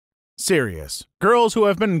Serious. Girls who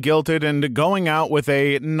have been guilted into going out with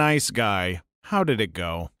a nice guy. How did it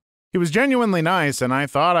go? He was genuinely nice, and I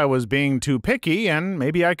thought I was being too picky, and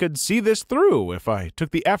maybe I could see this through if I took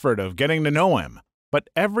the effort of getting to know him. But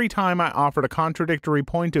every time I offered a contradictory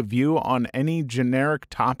point of view on any generic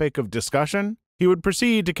topic of discussion, he would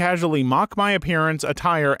proceed to casually mock my appearance,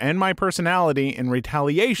 attire, and my personality in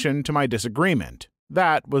retaliation to my disagreement.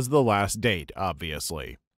 That was the last date,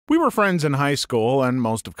 obviously. We were friends in high school and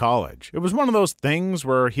most of college. It was one of those things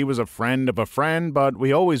where he was a friend of a friend, but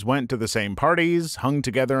we always went to the same parties, hung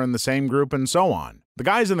together in the same group, and so on. The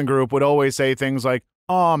guys in the group would always say things like,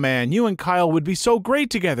 "Aw man, you and Kyle would be so great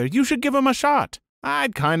together, you should give him a shot."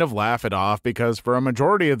 I'd kind of laugh it off because for a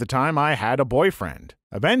majority of the time I had a boyfriend.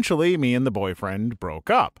 Eventually, me and the boyfriend broke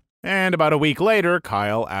up. And about a week later,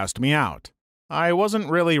 Kyle asked me out. I wasn't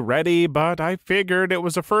really ready, but I figured it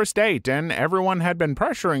was a first date and everyone had been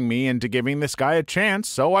pressuring me into giving this guy a chance,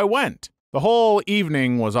 so I went. The whole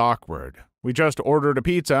evening was awkward. We just ordered a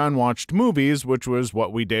pizza and watched movies, which was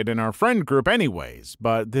what we did in our friend group anyways,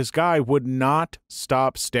 but this guy would not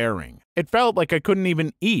stop staring. It felt like I couldn't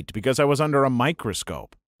even eat because I was under a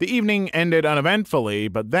microscope. The evening ended uneventfully,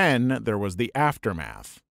 but then there was the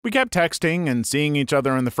aftermath. We kept texting and seeing each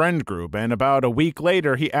other in the friend group, and about a week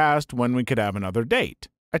later he asked when we could have another date.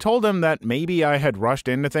 I told him that maybe I had rushed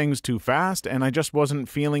into things too fast and I just wasn't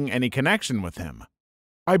feeling any connection with him.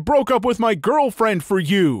 "I broke up with my girlfriend for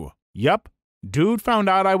you!" Yup. Dude found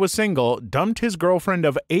out I was single, dumped his girlfriend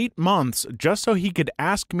of 8 months just so he could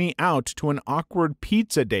ask me out to an awkward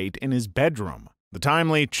pizza date in his bedroom. The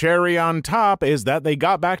timely cherry on top is that they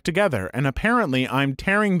got back together, and apparently I'm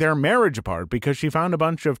tearing their marriage apart because she found a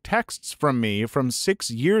bunch of texts from me from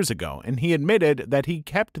 6 years ago, and he admitted that he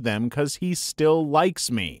kept them because he still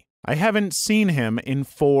likes me. I haven't seen him in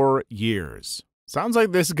 4 years. Sounds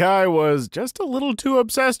like this guy was just a little too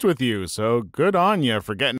obsessed with you, so good on you for getting